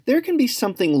There can be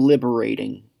something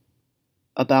liberating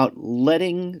about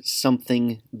letting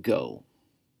something go.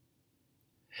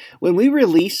 When we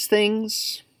release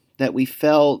things that we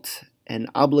felt an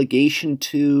obligation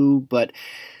to, but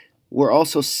we're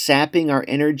also sapping our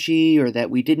energy or that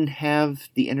we didn't have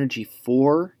the energy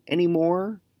for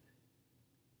anymore,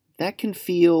 that can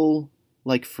feel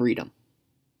like freedom.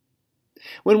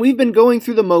 When we've been going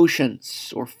through the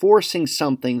motions or forcing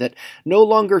something that no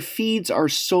longer feeds our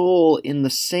soul in the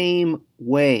same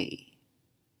way,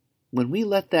 when we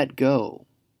let that go,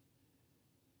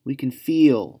 we can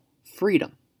feel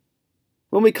freedom.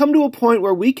 When we come to a point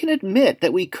where we can admit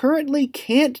that we currently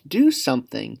can't do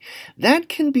something, that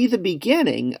can be the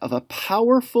beginning of a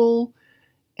powerful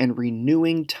and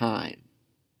renewing time.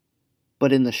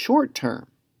 But in the short term,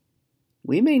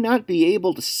 we may not be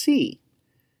able to see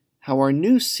how our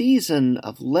new season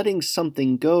of letting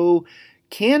something go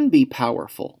can be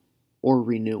powerful or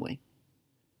renewing.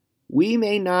 We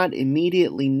may not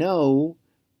immediately know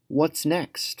what's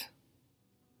next.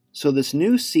 So this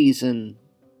new season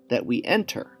that we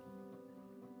enter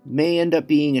may end up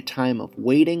being a time of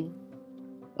waiting,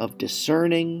 of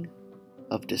discerning,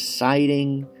 of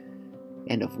deciding,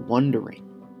 and of wondering.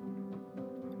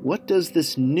 What does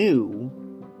this new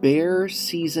bear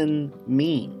season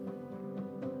mean?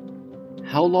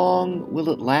 How long will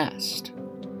it last?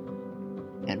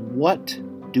 And what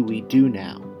do we do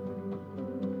now?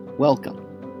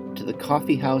 Welcome to the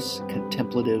Coffee House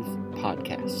Contemplative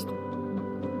Podcast.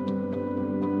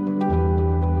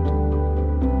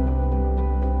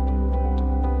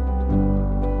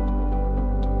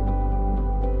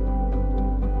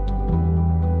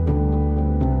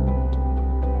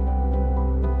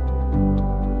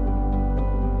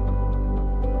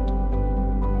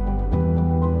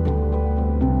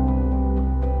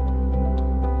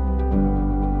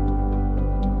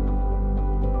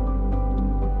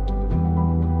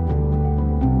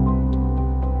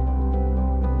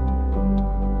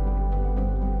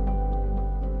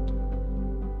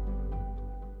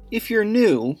 If you're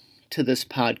new to this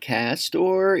podcast,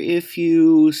 or if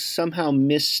you somehow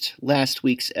missed last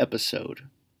week's episode,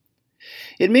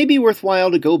 it may be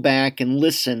worthwhile to go back and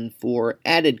listen for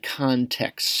added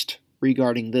context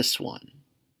regarding this one.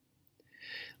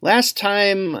 Last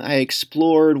time I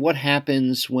explored what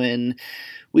happens when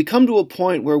we come to a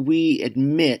point where we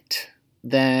admit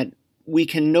that we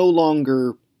can no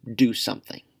longer do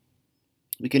something.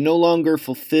 We can no longer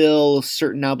fulfill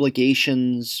certain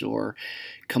obligations or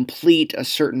complete a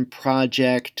certain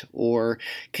project or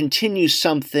continue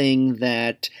something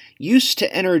that used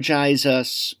to energize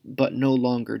us but no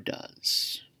longer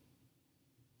does.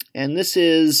 And this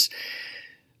is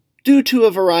due to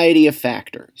a variety of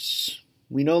factors.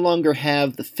 We no longer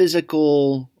have the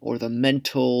physical or the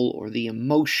mental or the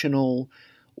emotional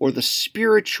or the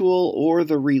spiritual or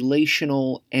the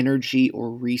relational energy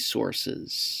or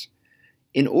resources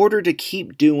in order to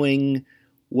keep doing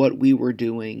what we were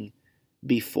doing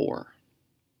before.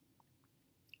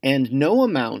 And no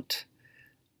amount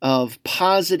of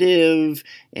positive,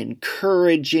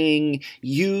 encouraging,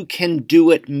 you can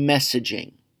do it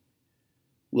messaging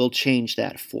will change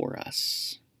that for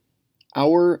us.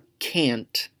 Our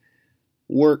can't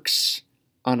works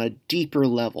on a deeper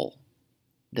level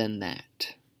than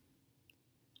that.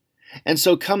 And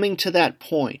so coming to that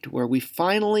point where we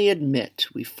finally admit,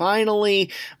 we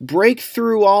finally break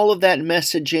through all of that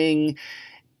messaging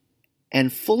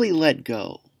and fully let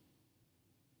go,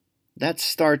 that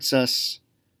starts us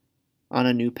on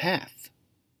a new path.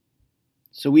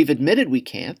 So we've admitted we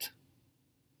can't.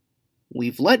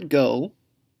 We've let go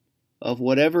of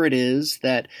whatever it is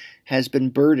that has been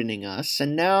burdening us,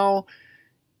 and now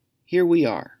here we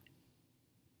are.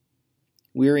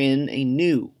 We're in a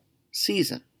new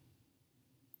season.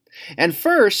 And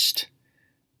first,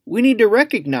 we need to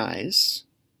recognize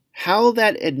how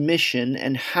that admission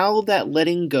and how that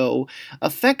letting go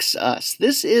affects us.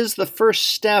 This is the first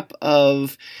step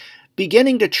of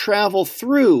beginning to travel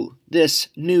through this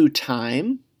new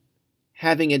time,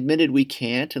 having admitted we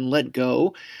can't and let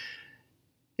go.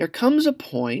 There comes a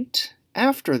point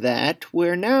after that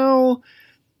where now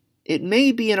it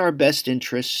may be in our best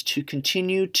interest to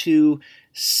continue to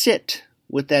sit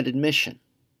with that admission,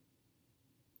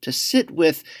 to sit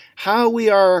with how we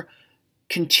are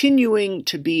continuing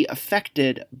to be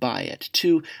affected by it,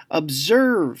 to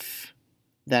observe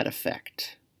that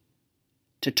effect,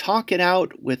 to talk it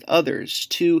out with others,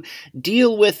 to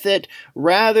deal with it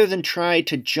rather than try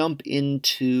to jump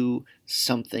into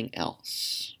something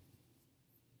else.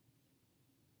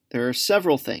 There are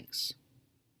several things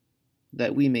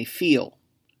that we may feel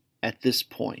at this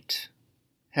point,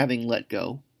 having let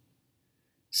go.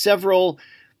 Several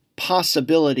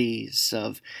possibilities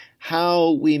of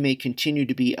how we may continue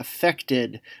to be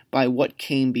affected by what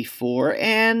came before,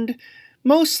 and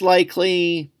most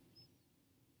likely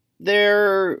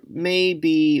there may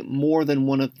be more than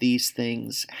one of these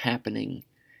things happening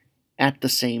at the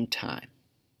same time.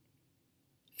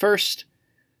 First,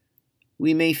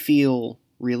 we may feel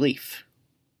relief.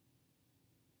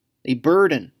 A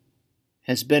burden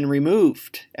has been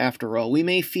removed, after all. We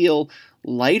may feel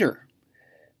lighter.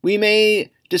 We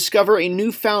may discover a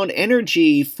newfound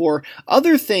energy for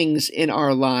other things in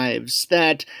our lives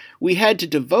that we had to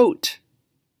devote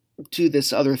to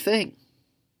this other thing.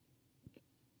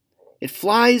 It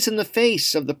flies in the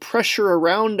face of the pressure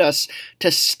around us to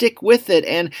stick with it,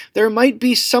 and there might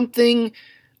be something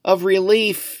of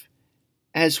relief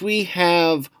as we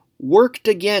have worked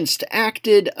against,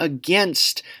 acted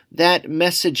against that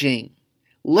messaging,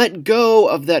 let go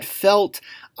of that felt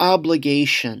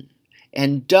obligation,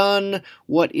 and done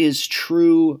what is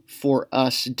true for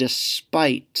us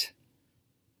despite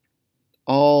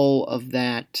all of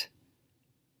that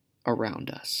around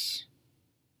us.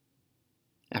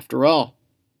 After all,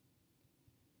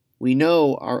 we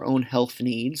know our own health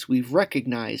needs, we've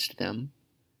recognized them,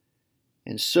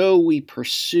 and so we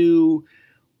pursue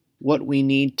what we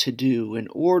need to do in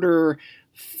order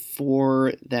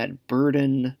for that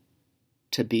burden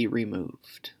to be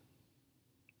removed.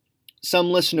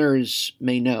 Some listeners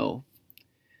may know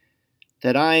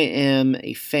that I am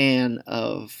a fan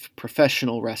of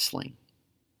professional wrestling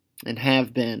and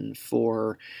have been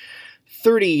for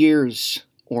 30 years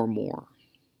or more.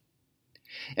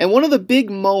 And one of the big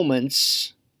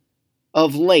moments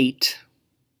of late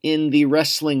in the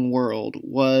wrestling world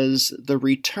was the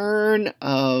return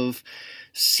of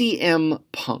CM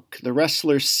Punk, the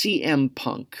wrestler CM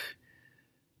Punk,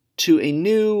 to a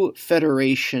new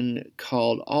federation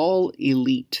called All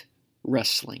Elite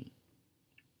Wrestling.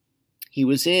 He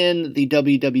was in the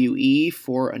WWE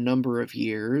for a number of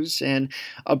years and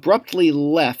abruptly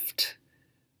left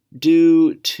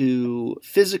due to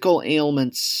physical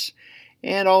ailments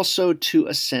and also to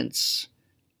a sense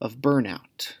of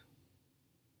burnout.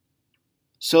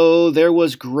 So there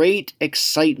was great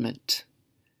excitement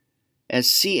as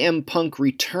CM Punk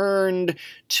returned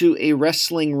to a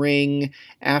wrestling ring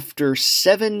after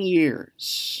 7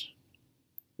 years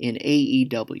in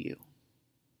AEW.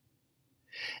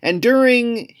 And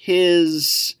during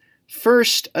his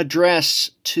first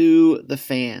address to the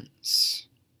fans,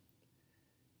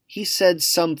 he said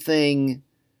something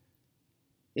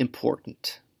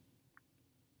important.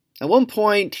 At one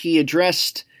point, he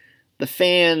addressed the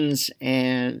fans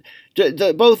and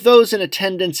both those in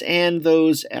attendance and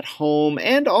those at home,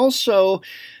 and also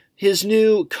his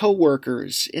new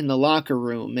co-workers in the locker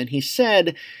room. And he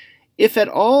said, "If at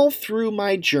all through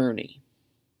my journey,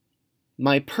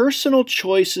 my personal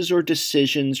choices or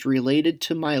decisions related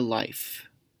to my life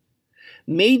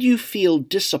made you feel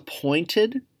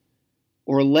disappointed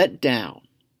or let down,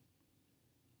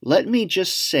 let me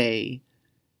just say,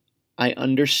 I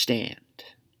understand.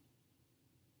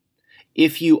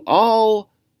 If you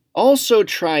all also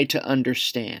try to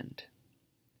understand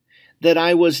that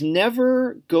I was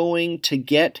never going to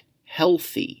get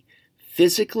healthy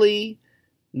physically,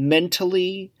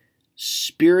 mentally,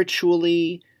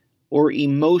 spiritually, or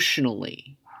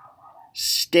emotionally,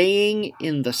 staying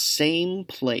in the same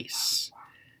place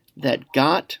that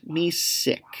got me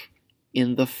sick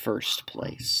in the first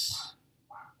place."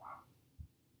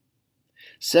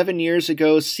 7 years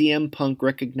ago, CM Punk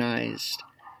recognized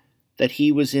that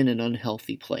he was in an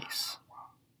unhealthy place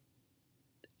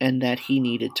and that he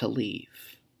needed to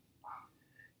leave.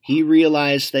 He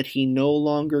realized that he no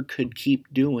longer could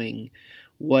keep doing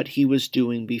what he was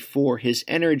doing before. His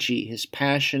energy, his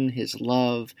passion, his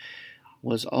love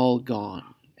was all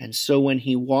gone. And so when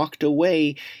he walked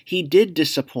away, he did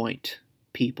disappoint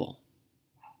people.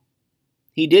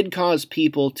 He did cause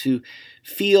people to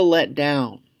feel let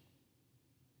down.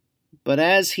 But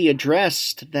as he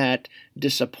addressed that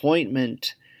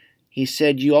disappointment, he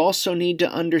said, "You also need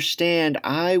to understand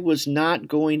I was not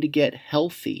going to get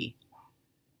healthy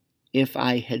if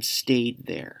I had stayed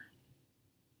there."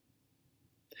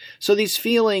 So these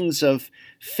feelings of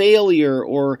failure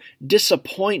or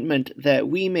disappointment that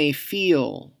we may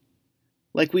feel,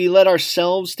 like we let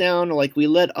ourselves down, or like we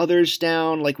let others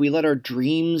down, like we let our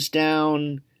dreams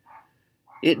down,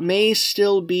 it may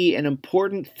still be an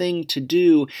important thing to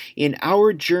do in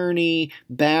our journey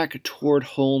back toward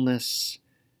wholeness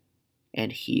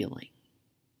and healing.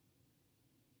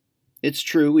 It's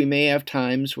true, we may have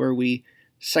times where we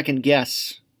second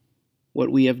guess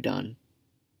what we have done.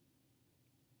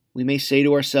 We may say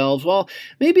to ourselves, well,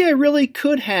 maybe I really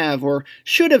could have or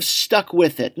should have stuck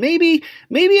with it. Maybe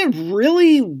it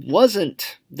really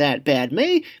wasn't that bad.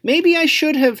 Maybe I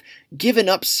should have given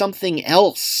up something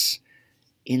else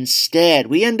instead.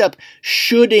 We end up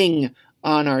shoulding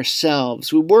on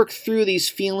ourselves. We work through these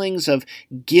feelings of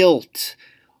guilt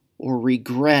or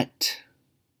regret.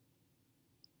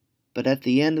 But at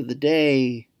the end of the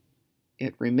day,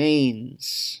 it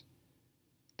remains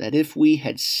that if we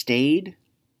had stayed,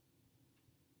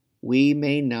 we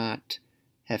may not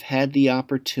have had the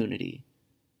opportunity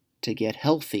to get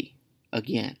healthy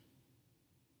again.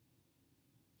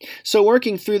 So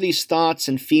working through these thoughts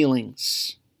and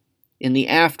feelings in the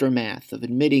aftermath of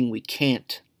admitting we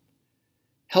can't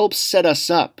helps set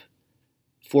us up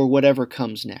for whatever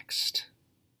comes next.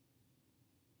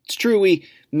 It's true, we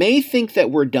may think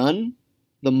that we're done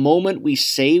the moment we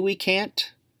say we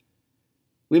can't.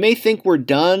 We may think we're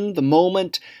done the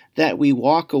moment that we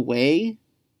walk away.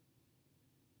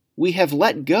 We have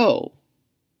let go,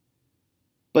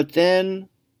 but then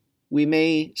we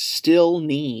may still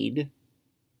need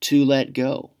to let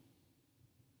go.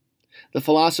 The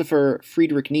philosopher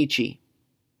Friedrich Nietzsche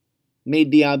made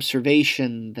the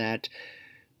observation that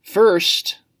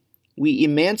first, we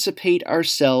emancipate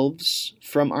ourselves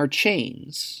from our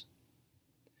chains.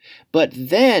 But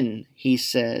then, he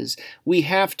says, we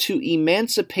have to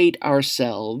emancipate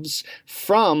ourselves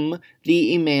from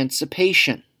the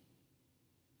emancipation.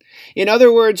 In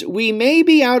other words, we may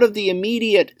be out of the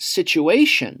immediate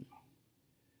situation,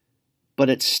 but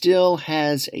it still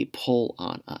has a pull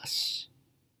on us.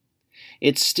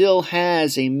 It still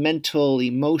has a mental,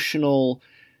 emotional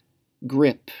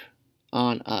grip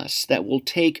on us that will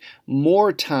take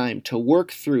more time to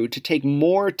work through, to take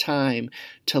more time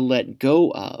to let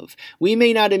go of. We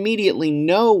may not immediately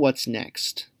know what's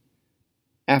next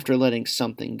after letting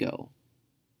something go.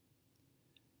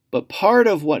 But part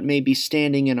of what may be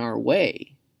standing in our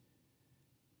way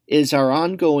is our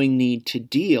ongoing need to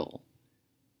deal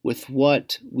with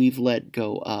what we've let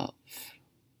go of.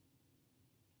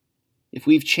 If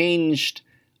we've changed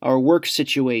our work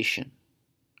situation,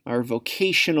 our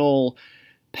vocational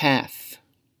path,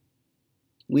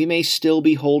 we may still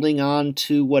be holding on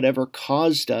to whatever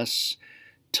caused us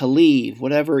to leave,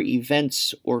 whatever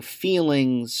events or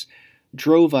feelings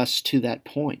drove us to that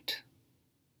point.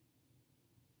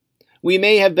 We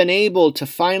may have been able to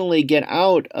finally get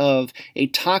out of a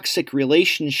toxic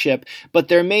relationship, but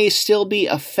there may still be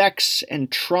effects and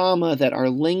trauma that are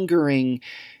lingering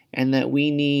and that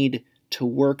we need to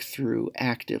work through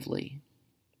actively.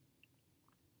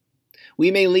 We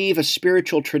may leave a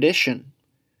spiritual tradition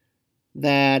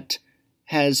that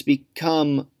has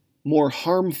become more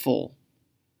harmful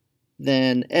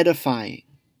than edifying.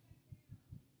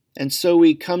 And so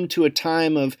we come to a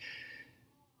time of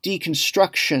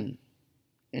deconstruction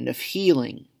and of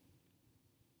healing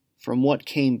from what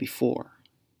came before.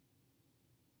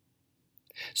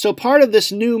 So part of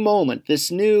this new moment,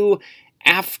 this new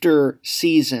after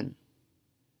season,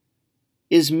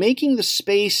 is making the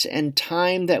space and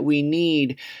time that we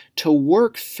need to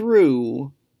work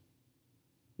through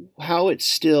how it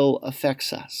still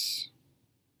affects us.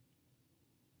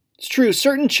 It's true,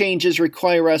 certain changes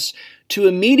require us to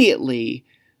immediately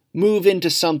move into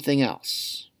something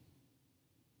else.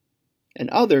 And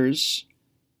others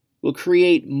will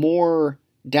create more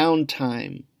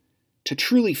downtime to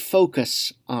truly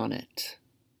focus on it.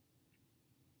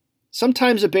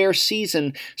 Sometimes a bear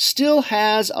season still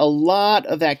has a lot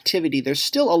of activity. There's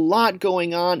still a lot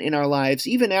going on in our lives,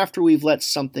 even after we've let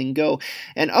something go.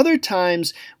 And other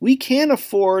times, we can't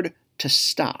afford to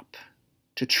stop,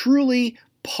 to truly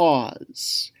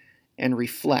pause and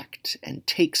reflect and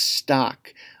take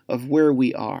stock of where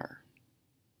we are.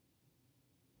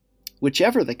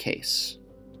 Whichever the case,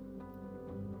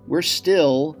 we're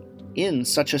still in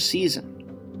such a season.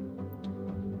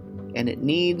 And it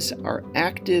needs our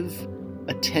active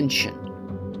attention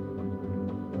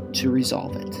to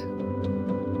resolve it.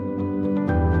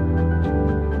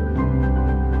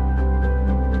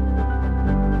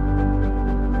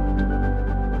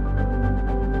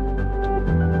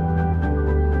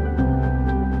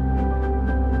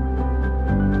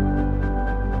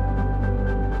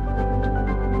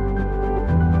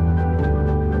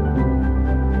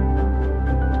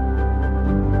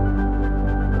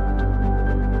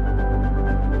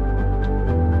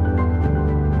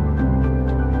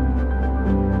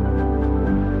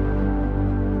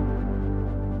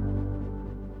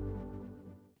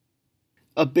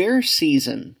 A bear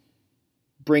season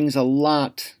brings a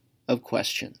lot of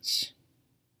questions.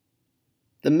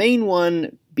 The main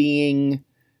one being,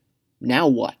 now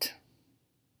what?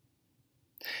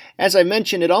 As I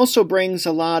mentioned, it also brings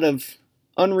a lot of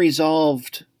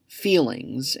unresolved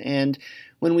feelings, and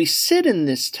when we sit in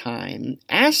this time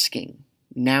asking,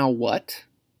 now what?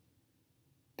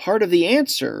 Part of the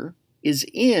answer is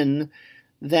in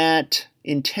that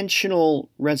intentional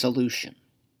resolution.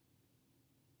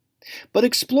 But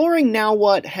exploring now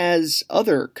what has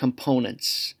other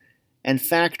components and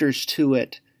factors to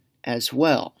it as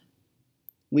well.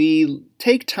 We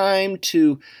take time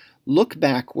to look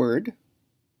backward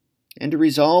and to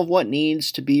resolve what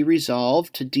needs to be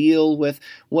resolved, to deal with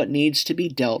what needs to be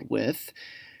dealt with.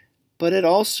 But it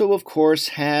also, of course,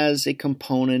 has a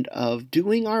component of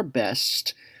doing our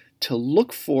best to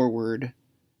look forward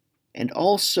and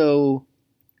also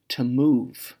to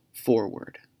move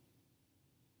forward.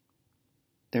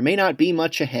 There may not be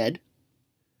much ahead.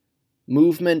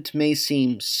 Movement may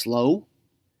seem slow.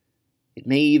 It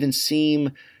may even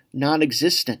seem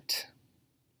non-existent.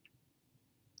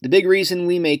 The big reason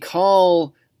we may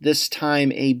call this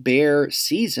time a bear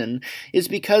season is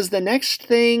because the next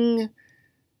thing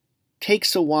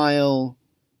takes a while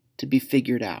to be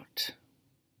figured out.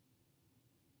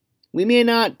 We may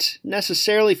not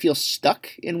necessarily feel stuck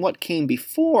in what came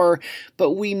before,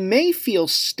 but we may feel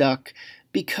stuck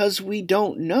because we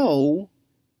don't know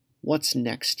what's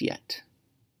next yet.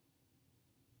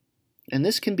 And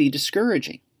this can be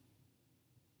discouraging.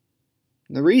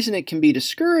 The reason it can be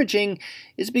discouraging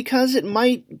is because it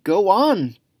might go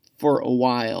on for a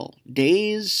while.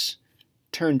 Days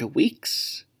turn to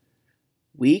weeks.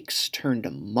 Weeks turn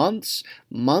to months.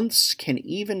 Months can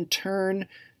even turn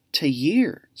to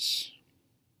years.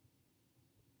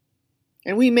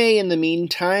 And we may, in the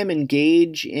meantime,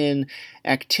 engage in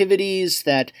activities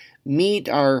that meet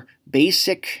our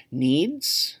basic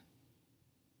needs,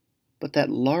 but that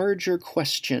larger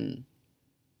question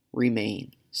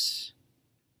remains.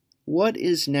 What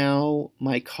is now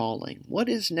my calling? What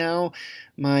is now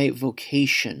my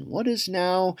vocation? What is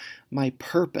now my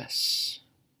purpose?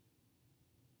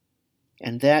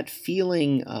 And that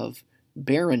feeling of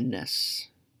barrenness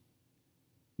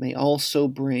may also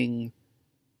bring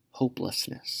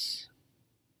hopelessness.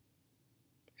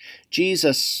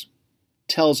 Jesus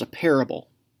tells a parable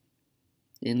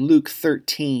in Luke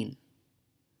 13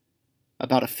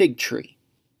 about a fig tree,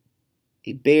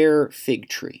 a bare fig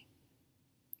tree.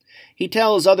 He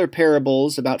tells other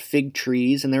parables about fig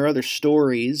trees, and there are other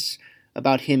stories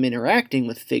about him interacting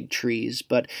with fig trees,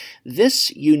 but this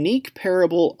unique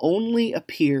parable only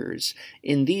appears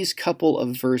in these couple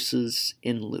of verses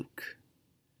in Luke.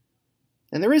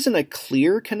 And there isn't a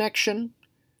clear connection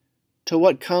to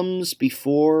what comes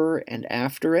before and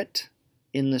after it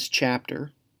in this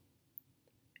chapter.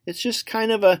 It's just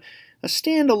kind of a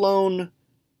standalone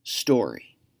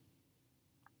story.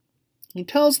 He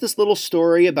tells this little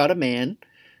story about a man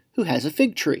who has a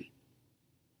fig tree.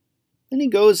 And he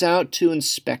goes out to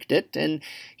inspect it, and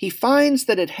he finds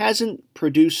that it hasn't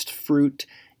produced fruit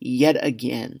yet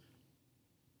again.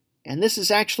 And this is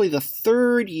actually the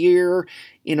third year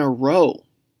in a row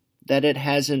that it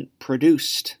hasn't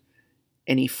produced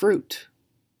any fruit.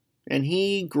 And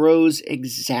he grows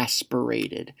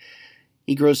exasperated.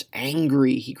 He grows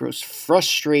angry, he grows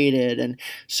frustrated, and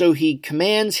so he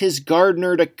commands his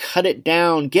gardener to cut it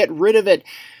down, get rid of it,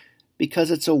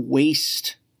 because it's a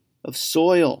waste of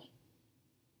soil.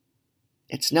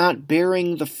 It's not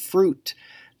bearing the fruit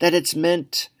that it's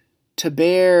meant to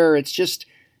bear. It's just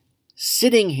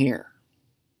sitting here,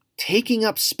 taking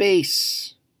up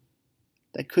space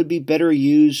that could be better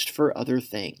used for other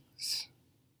things.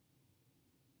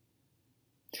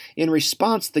 In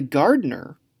response, the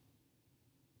gardener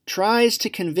tries to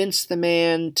convince the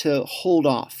man to hold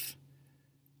off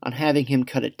on having him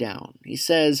cut it down. He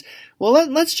says, well,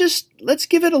 let's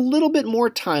give it a little bit more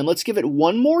time. Let's give it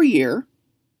one more year.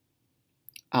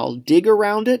 I'll dig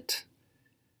around it.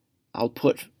 I'll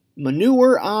put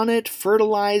manure on it,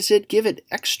 fertilize it, give it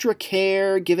extra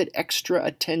care, give it extra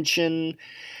attention,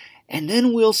 and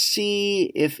then we'll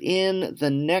see if in the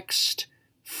next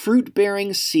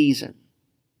fruit-bearing season,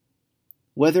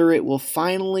 whether it will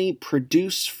finally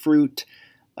produce fruit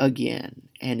again.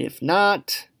 And if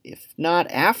not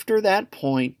after that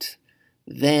point,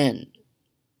 then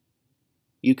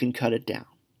you can cut it down.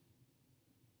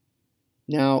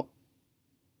 Now,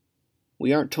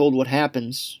 we aren't told what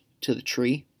happens to the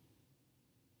tree.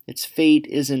 Its fate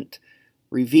isn't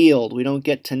revealed. We don't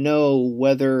get to know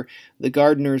whether the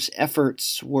gardener's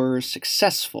efforts were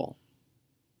successful.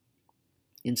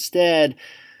 Instead,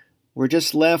 we're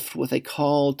just left with a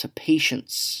call to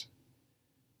patience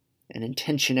and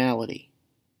intentionality.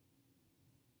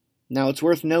 Now, it's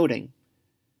worth noting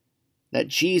that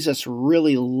Jesus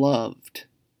really loved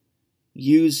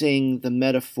using the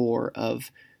metaphor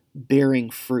of bearing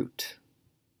fruit.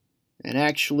 And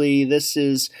actually, this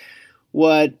is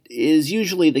what is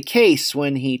usually the case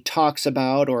when he talks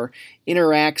about or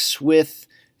interacts with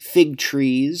fig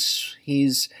trees.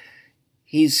 He's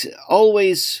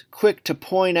always quick to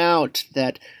point out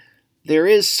that there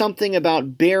is something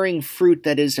about bearing fruit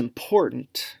that is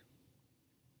important.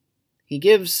 He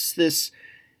gives this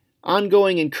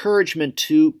ongoing encouragement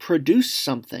to produce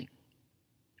something,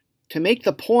 to make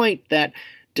the point that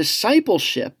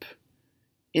discipleship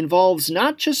involves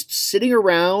not just sitting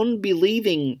around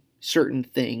believing certain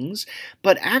things,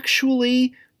 but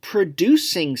actually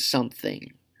producing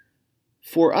something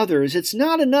for others. It's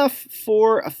not enough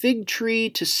for a fig tree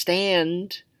to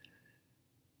stand,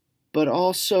 but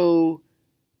also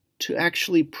to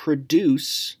actually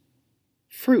produce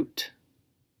fruit.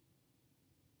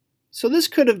 So this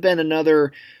could have been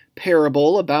another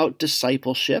parable about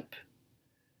discipleship,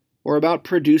 or about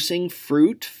producing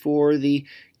fruit for the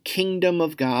kingdom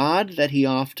of God that he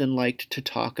often liked to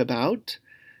talk about.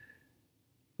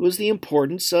 It was the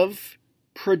importance of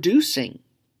producing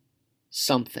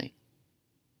something.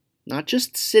 Not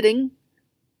just sitting,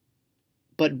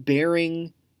 but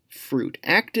bearing fruit,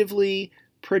 actively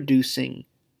producing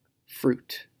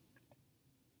fruit.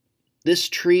 This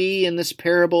tree in this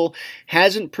parable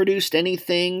hasn't produced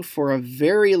anything for a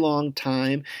very long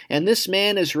time, and this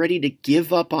man is ready to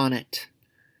give up on it,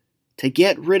 to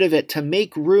get rid of it, to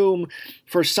make room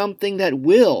for something that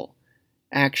will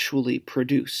actually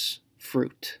produce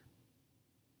fruit.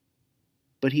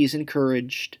 But he's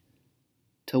encouraged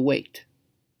to wait,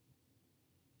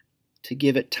 to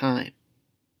give it time,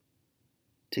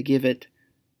 to give it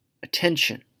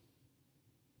attention.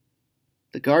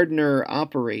 The gardener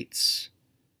operates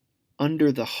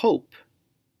under the hope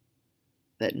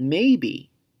that maybe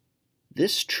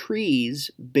this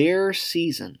tree's bare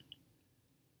season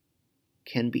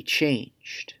can be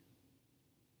changed,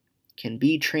 can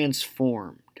be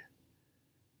transformed,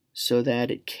 so that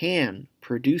it can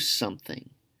produce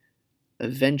something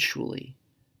eventually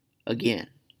again.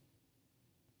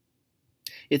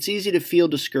 It's easy to feel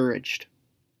discouraged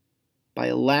by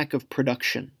a lack of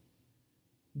production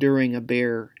during a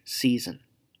bare season.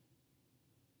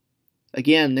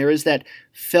 Again, there is that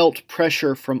felt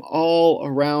pressure from all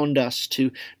around us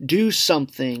to do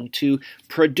something, to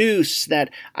produce, that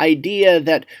idea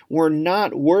that we're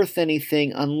not worth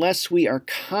anything unless we are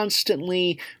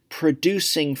constantly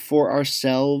producing for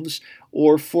ourselves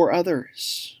or for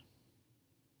others.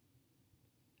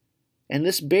 And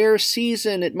this bare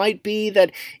season, it might be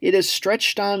that it has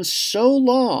stretched on so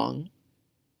long,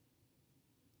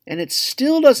 and it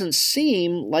still doesn't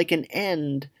seem like an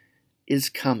end is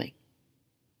coming.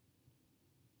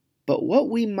 But what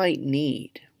we might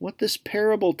need, what this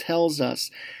parable tells us,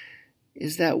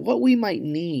 is that what we might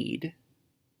need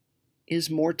is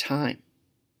more time.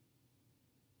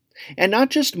 And not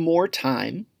just more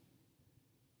time,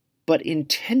 but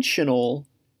intentional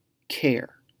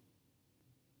care.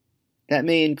 That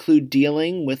may include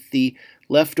dealing with the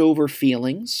leftover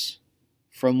feelings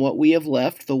from what we have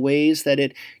left, the ways that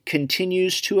it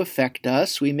continues to affect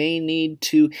us. We may need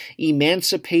to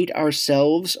emancipate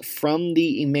ourselves from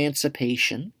the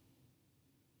emancipation.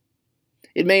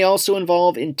 It may also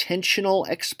involve intentional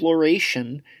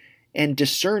exploration and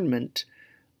discernment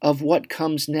of what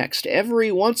comes next.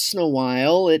 Every once in a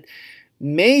while, it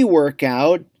may work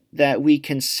out that we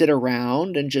can sit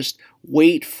around and just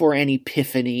wait for an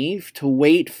epiphany, to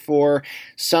wait for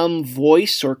some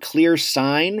voice or clear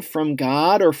sign from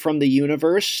God or from the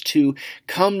universe to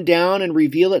come down and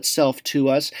reveal itself to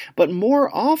us. But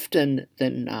more often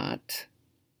than not,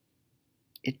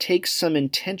 it takes some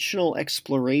intentional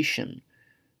exploration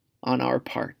on our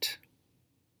part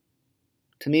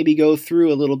to maybe go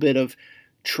through a little bit of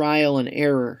trial and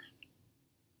error,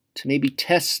 to maybe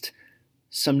test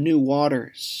some new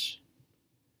waters,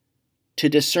 to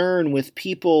discern with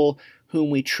people whom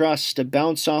we trust, to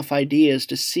bounce off ideas,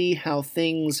 to see how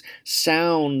things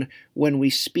sound when we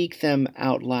speak them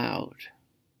out loud.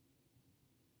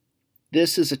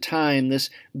 This is a time, this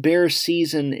bare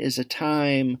season is a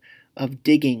time of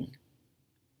digging,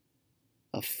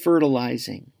 of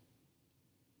fertilizing,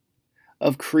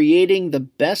 of creating the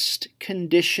best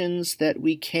conditions that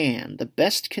we can, the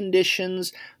best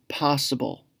conditions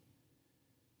possible,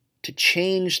 to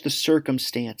change the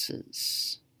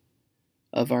circumstances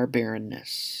of our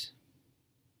barrenness.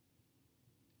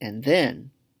 And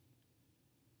then,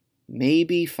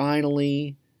 maybe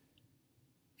finally,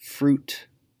 fruit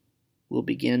will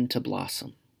begin to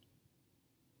blossom.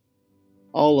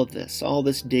 All of this, all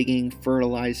this digging,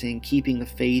 fertilizing, keeping the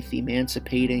faith,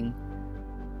 emancipating,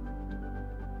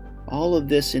 all of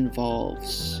this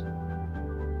involves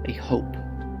a hope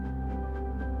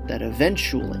that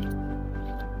eventually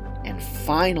and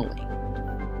finally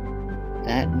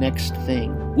that next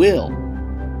thing will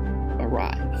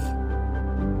arrive,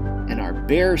 and our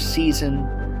bear season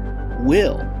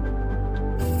will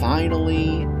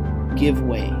finally give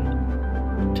way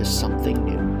to something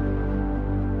new.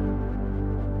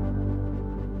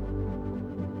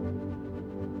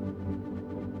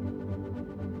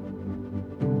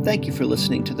 Thank you for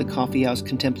listening to the Coffee House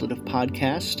Contemplative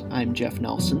Podcast. I'm Jeff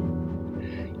Nelson.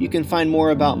 You can find more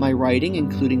about my writing,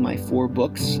 including my 4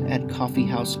 books, at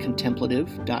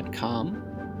coffeehousecontemplative.com.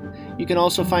 You can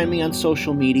also find me on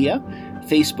social media,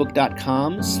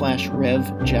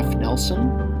 facebook.com/Rev Jeff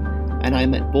Nelson, and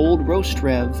I'm at Bold Roast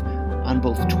Rev on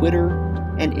both Twitter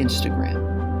and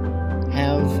Instagram.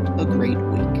 Have a great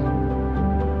week.